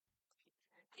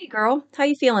Hey girl, how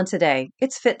you feeling today?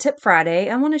 It's Fit Tip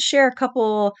Friday. I want to share a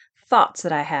couple thoughts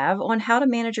that I have on how to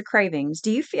manage your cravings.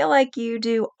 Do you feel like you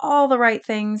do all the right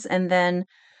things and then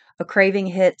a craving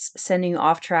hits, sending you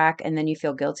off track, and then you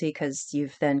feel guilty because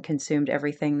you've then consumed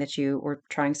everything that you were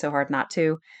trying so hard not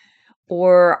to?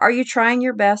 Or are you trying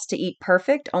your best to eat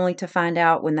perfect only to find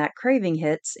out when that craving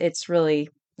hits, it's really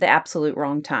the absolute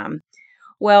wrong time?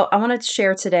 Well, I wanted to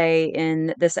share today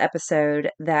in this episode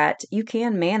that you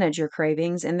can manage your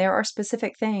cravings, and there are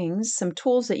specific things, some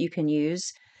tools that you can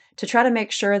use to try to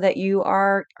make sure that you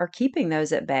are keeping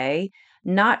those at bay,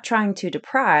 not trying to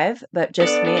deprive, but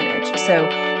just manage. So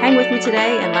hang with me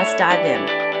today and let's dive in.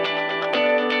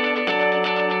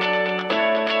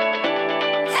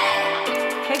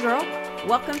 Hey girl,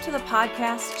 welcome to the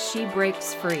podcast She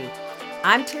Breaks Free.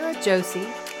 I'm Tara Josie,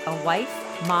 a wife,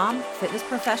 mom, fitness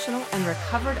professional, and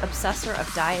recovered obsessor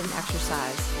of diet and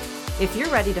exercise. If you're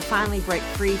ready to finally break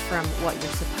free from what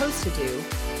you're supposed to do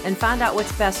and find out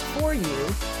what's best for you,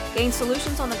 gain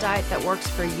solutions on the diet that works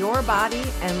for your body,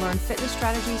 and learn fitness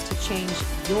strategies to change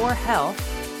your health,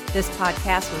 this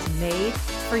podcast was made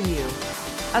for you.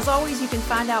 As always, you can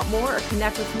find out more or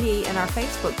connect with me in our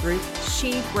Facebook group,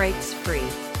 She Breaks Free.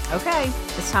 Okay,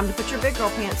 it's time to put your big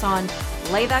girl pants on,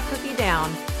 lay that cookie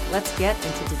down. Let's get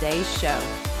into today's show.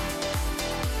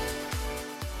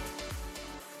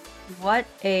 What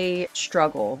a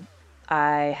struggle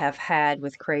I have had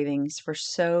with cravings for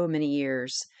so many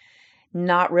years,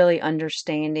 not really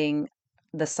understanding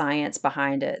the science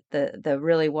behind it, the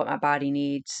really what my body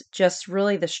needs, just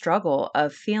really the struggle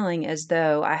of feeling as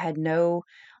though I had no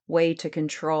way to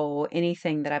control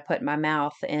anything that I put in my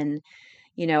mouth. And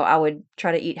I would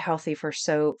try to eat healthy for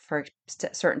a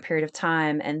certain period of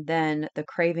time, and then the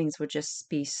cravings would just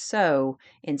be so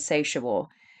insatiable.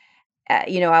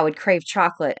 I would crave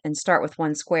chocolate and start with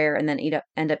one square, and then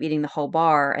end up eating the whole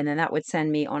bar, and then that would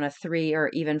send me on a 3 or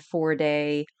even 4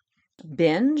 day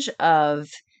binge of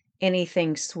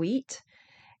anything sweet.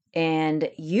 And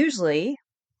usually,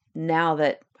 now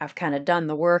that I've kind of done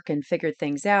the work and figured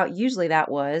things out, usually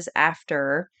that was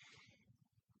after,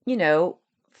 you know,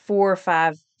 4 or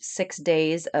 5, 6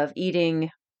 days of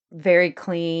eating very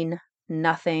clean,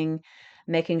 nothing,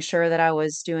 making sure that I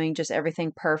was doing just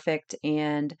everything perfect,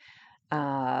 and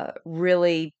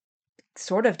really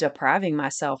sort of depriving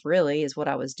myself, really is what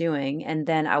I was doing. And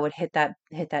then I would hit that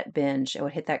binge. I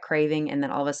would hit that craving, and then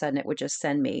all of a sudden it would just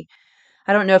send me.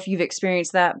 I don't know if you've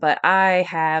experienced that, but I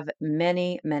have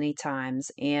many, many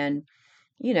times. And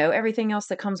everything else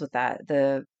that comes with that,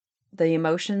 the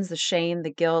emotions, the shame,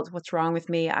 the guilt, what's wrong with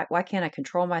me? Why can't I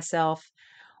control myself?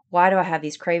 Why do I have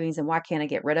these cravings, and why can't I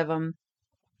get rid of them?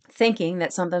 Thinking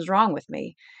that something's wrong with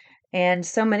me. And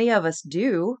so many of us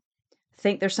do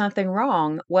think there's something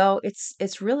wrong. Well,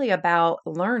 it's really about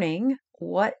learning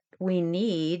what we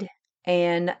need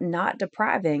and not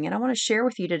depriving. And I want to share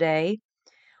with you today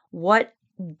what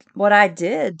what I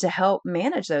did to help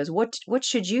manage those. What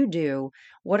should you do?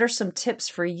 What are some tips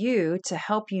for you to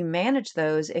help you manage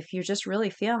those if you're just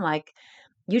really feeling like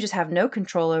you just have no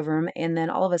control over them, and then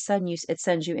all of a sudden it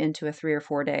sends you into a 3 or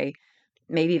 4 day,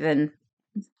 maybe even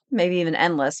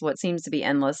endless, what seems to be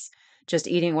endless, just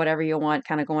eating whatever you want,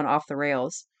 kind of going off the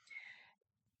rails.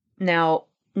 Now,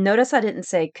 notice I didn't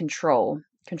say control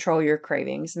your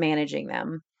cravings, managing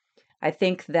them. I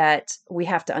think that we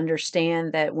have to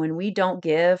understand that when we don't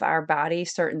give our body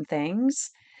certain things,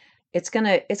 it's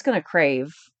gonna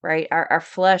crave, right? Our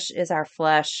flesh is our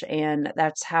flesh, and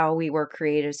that's how we were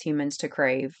created as humans, to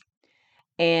crave.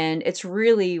 And it's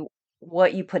really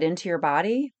what you put into your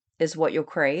body is what you'll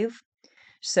crave.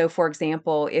 So, for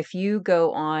example, if you're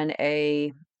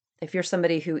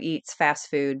somebody who eats fast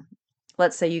food,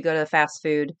 let's say you go to fast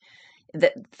food,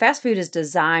 the fast food is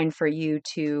designed for you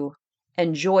to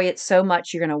enjoy it so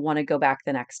much you're going to want to go back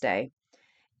the next day.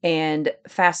 And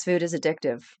fast food is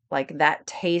addictive. Like that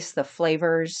taste, the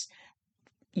flavors,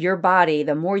 your body,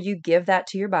 the more you give that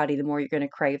to your body, the more you're going to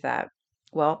crave that.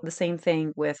 Well, the same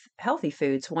thing with healthy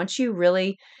foods. Once you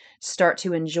really start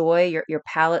to enjoy, your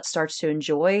palate starts to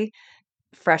enjoy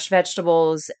fresh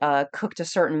vegetables, cooked a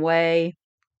certain way,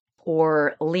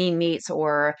 or lean meats,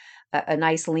 or a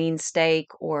nice lean steak,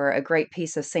 or a great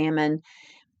piece of salmon,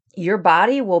 your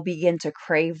body will begin to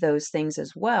crave those things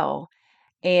as well.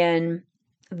 And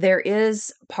there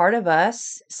is part of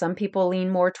us, some people lean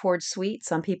more towards sweet,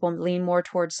 some people lean more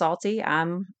towards salty.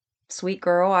 I'm sweet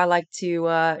girl. I like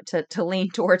to lean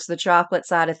towards the chocolate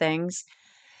side of things.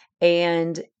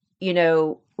 And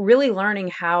really learning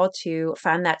how to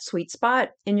find that sweet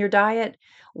spot in your diet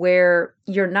where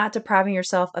you're not depriving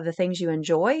yourself of the things you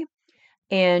enjoy,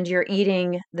 and you're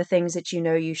eating the things that you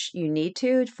need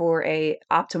to for a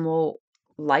optimal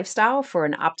lifestyle, for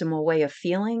an optimal way of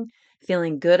feeling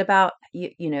good about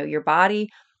your body.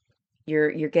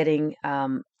 You're getting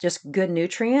just good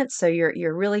nutrients, so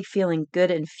you're really feeling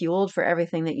good and fueled for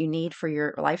everything that you need for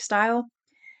your lifestyle.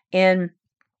 And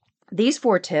these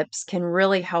four tips can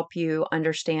really help you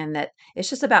understand that it's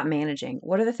just about managing.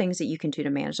 What are the things that you can do to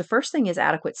manage? The first thing is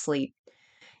adequate sleep.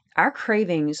 Our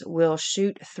cravings will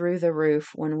shoot through the roof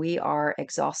when we are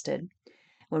exhausted,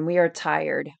 when we are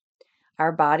tired.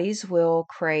 Our bodies will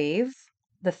crave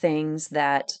the things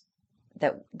that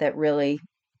really,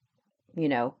 you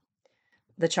know,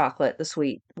 the chocolate, the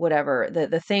sweet, whatever,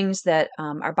 the things that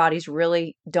our bodies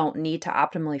really don't need to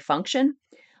optimally function,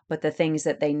 but the things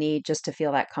that they need just to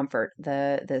feel that comfort,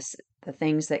 the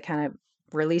things that kind of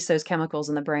release those chemicals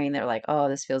in the brain. They're like, oh,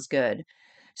 this feels good.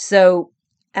 So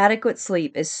adequate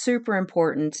sleep is super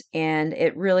important, and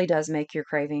it really does make your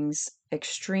cravings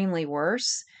extremely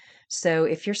worse. So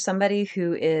if you're somebody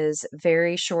who is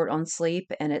very short on sleep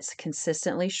and you're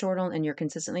consistently short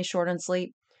on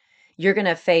sleep, you're going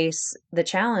to face the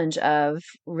challenge of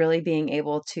really being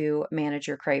able to manage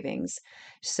your cravings.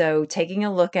 So, taking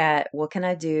a look at what can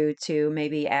I do to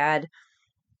maybe add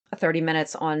 30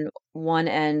 minutes on one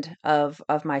end of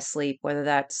my sleep, whether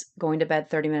that's going to bed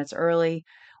 30 minutes early,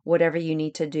 whatever you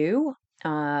need to do.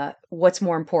 What's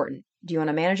more important? Do you want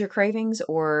to manage your cravings,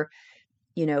 or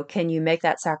can you make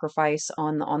that sacrifice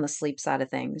on the sleep side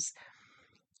of things?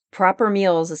 Proper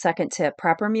meals, a second tip.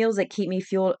 Proper meals that keep me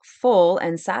full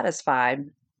and satisfied.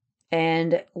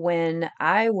 And when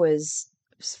I was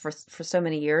for so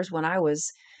many years, when I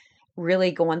was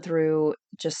really going through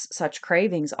just such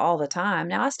cravings all the time.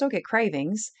 Now I still get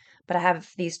cravings, but I have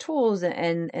these tools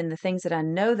and the things that I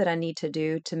know that I need to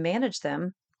do to manage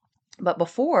them. But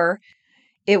before,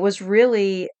 it was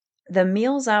really the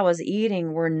meals I was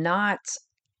eating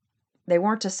they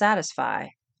weren't to satisfy.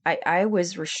 I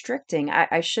was restricting.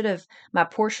 I should have, my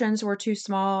portions were too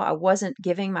small. I wasn't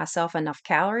giving myself enough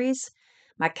calories.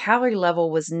 My calorie level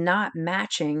was not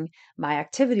matching my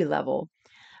activity level.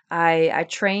 I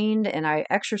trained and I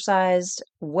exercised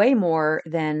way more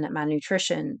than my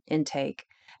nutrition intake.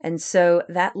 And so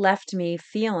that left me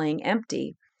feeling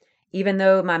empty. Even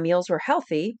though my meals were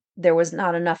healthy, there was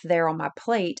not enough there on my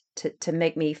plate to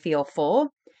make me feel full.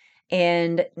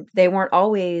 And they weren't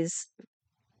always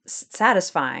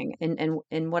satisfying.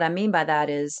 And what I mean by that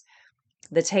is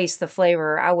the taste, the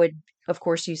flavor. I would, of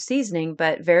course, use seasoning,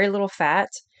 but very little fat,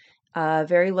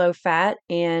 very low fat,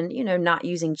 and not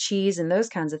using cheese and those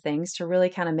kinds of things to really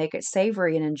kind of make it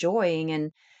savory and enjoying.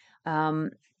 And um,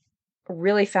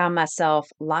 really found myself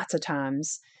lots of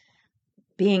times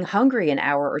being hungry an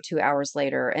hour or 2 hours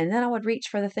later, and then I would reach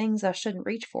for the things I shouldn't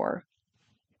reach for.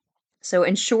 So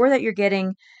ensure that you're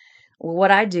getting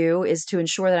what I do is to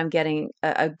ensure that I'm getting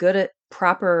a good,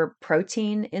 proper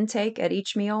protein intake at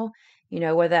each meal,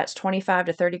 whether that's 25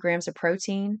 to 30 grams of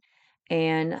protein.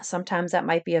 And sometimes that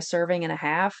might be a serving and a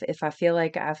half. If I feel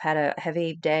like I've had a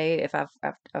heavy day, if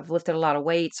I've lifted a lot of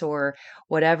weights or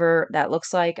whatever that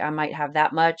looks like, I might have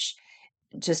that much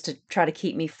just to try to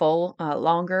keep me full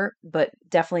longer, but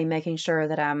definitely making sure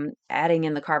that I'm adding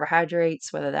in the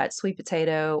carbohydrates, whether that's sweet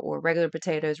potato or regular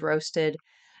potatoes roasted,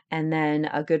 and then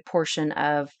a good portion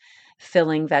of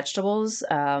filling vegetables.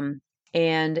 And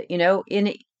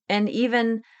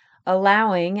even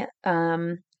allowing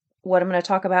what I'm going to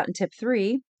talk about in tip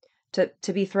three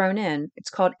to be thrown in. It's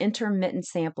called intermittent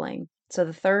sampling. So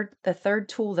the third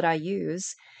tool that I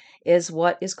use is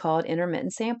what is called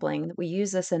intermittent sampling. We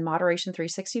use this in Moderation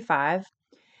 365,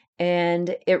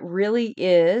 and it really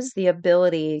is the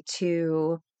ability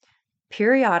to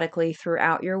periodically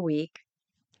throughout your week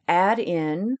add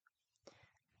in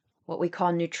what we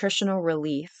call nutritional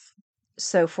relief.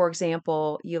 So, for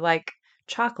example, you like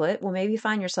chocolate. Well, maybe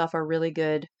find yourself a really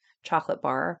good chocolate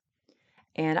bar.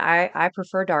 And I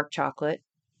prefer dark chocolate.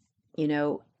 You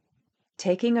know,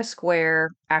 taking a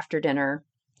square after dinner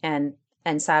and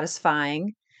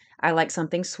satisfying. I like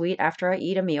something sweet after I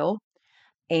eat a meal,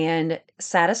 and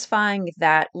satisfying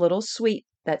that sweet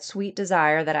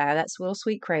desire that I have, that little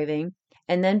sweet craving,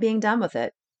 and then being done with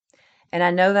it. And I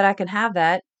know that I can have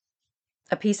that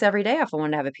a piece every day if I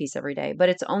want to have a piece every day, but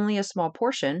it's only a small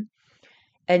portion.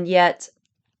 And yet,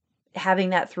 having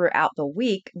that throughout the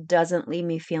week doesn't leave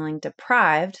me feeling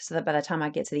deprived, so that by the time I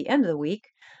get to the end of the week,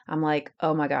 I'm like,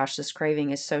 oh my gosh, this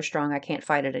craving is so strong, I can't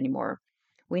fight it anymore.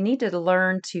 We need to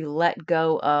learn to let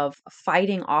go of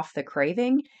fighting off the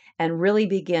craving and really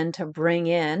begin to bring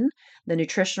in the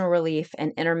nutritional relief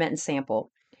and intermittent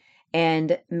sample.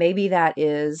 And maybe that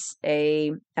is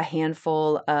a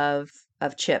handful of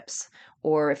chips,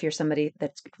 or if you're somebody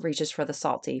that reaches for the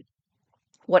salty,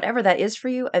 whatever that is for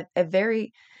you, a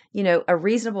very a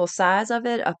reasonable size of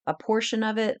it, a portion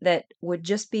of it that would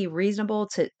just be reasonable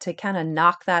to kind of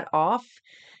knock that off,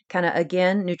 kind of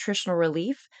again, nutritional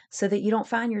relief, so that you don't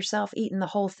find yourself eating the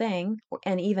whole thing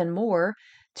and even more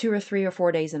 2 or 3 or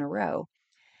 4 days in a row,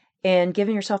 and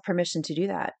giving yourself permission to do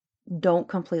that. Don't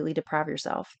completely deprive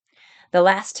yourself. The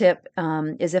last tip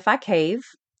is if I cave,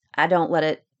 I don't let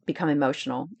it become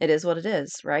emotional. It is what it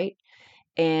is, right?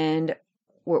 And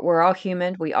we're all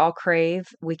human. We all crave.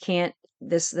 We can't.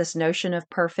 This notion of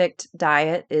perfect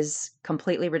diet is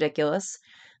completely ridiculous.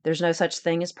 There's no such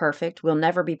thing as perfect. We'll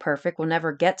never be perfect. We'll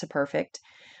never get to perfect.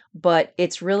 But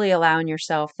it's really allowing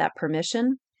yourself that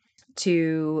permission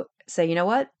to say, you know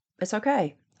what? It's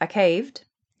okay. I caved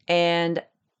and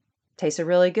tasted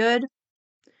really good,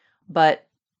 but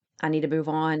I need to move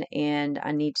on and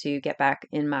I need to get back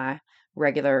in my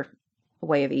regular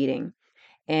way of eating,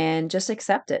 and just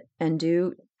accept it and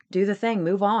do the thing,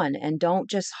 move on, and don't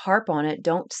just harp on it.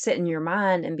 Don't sit in your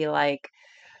mind and be like,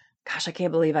 gosh, I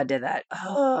can't believe I did that.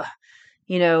 Ugh.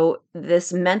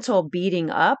 This mental beating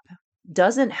up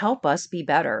doesn't help us be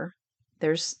better.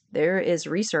 There is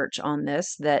research on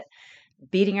this, that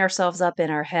beating ourselves up in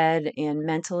our head and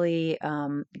mentally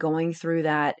going through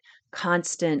that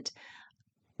constant,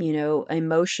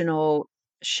 emotional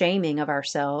shaming of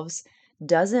ourselves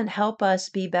doesn't help us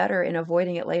be better in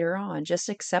avoiding it later on. Just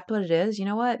accept what it is. You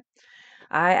know what?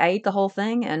 I ate the whole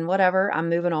thing and whatever. I'm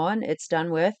moving on. It's done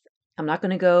with. I'm not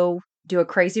going to go do a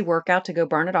crazy workout to go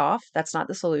burn it off. That's not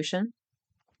the solution.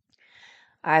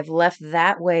 I've left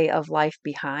that way of life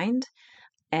behind,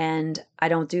 and I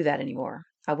don't do that anymore.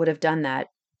 I would have done that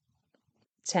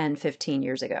 10, 15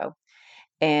 years ago,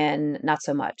 and not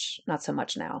so much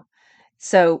now.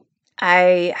 So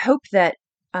I hope that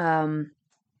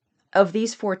of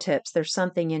these 4 tips, there's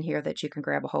something in here that you can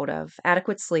grab a hold of.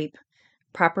 Adequate sleep,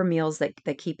 proper meals that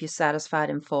keep you satisfied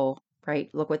and full, right?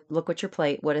 Look what your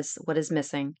plate, what is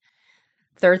missing.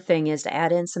 Third thing is to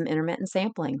add in some intermittent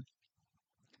sampling.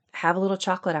 Have a little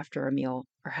chocolate after a meal,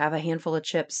 or have a handful of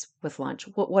chips with lunch,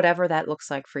 whatever that looks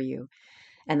like for you.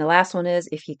 And the last one is,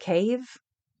 if you cave,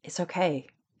 it's okay.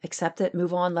 Accept it,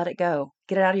 move on, let it go.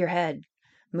 Get it out of your head.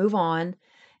 Move on,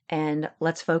 and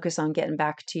let's focus on getting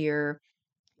back to your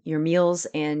meals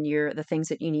and the things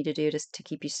that you need to do to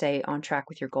keep you stay on track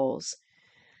with your goals.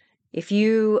 If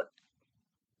you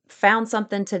found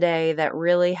something today that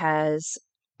really has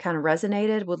kind of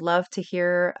resonated, would love to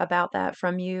hear about that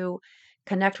from you.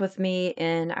 Connect with me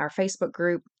in our Facebook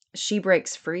group, She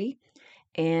Breaks Free.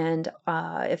 And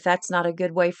if that's not a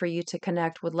good way for you to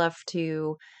connect, would love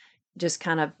to just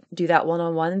kind of do that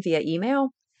one-on-one via email.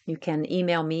 You can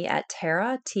email me at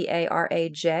Tara,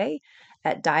 Taraj,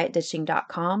 at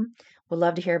dietditching.com. Would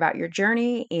love to hear about your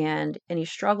journey and any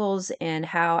struggles, and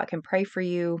how I can pray for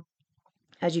you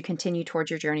as you continue towards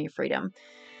your journey of freedom.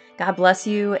 God bless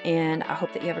you, and I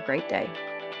hope that you have a great day.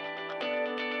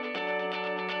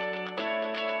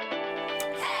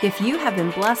 If you have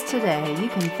been blessed today, you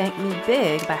can thank me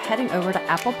big by heading over to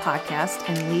Apple Podcast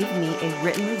and leave me a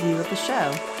written review of the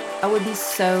show. I would be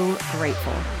so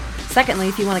grateful. Secondly,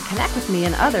 if you want to connect with me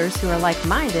and others who are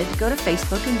like-minded, go to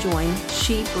Facebook and join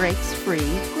She Breaks Free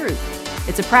group.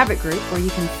 It's a private group where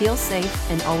you can feel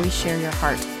safe and always share your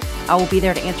heart. I will be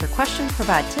there to answer questions,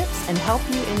 provide tips, and help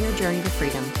you in your journey to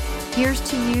freedom. Here's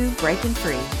to you breaking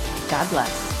free. God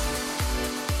bless.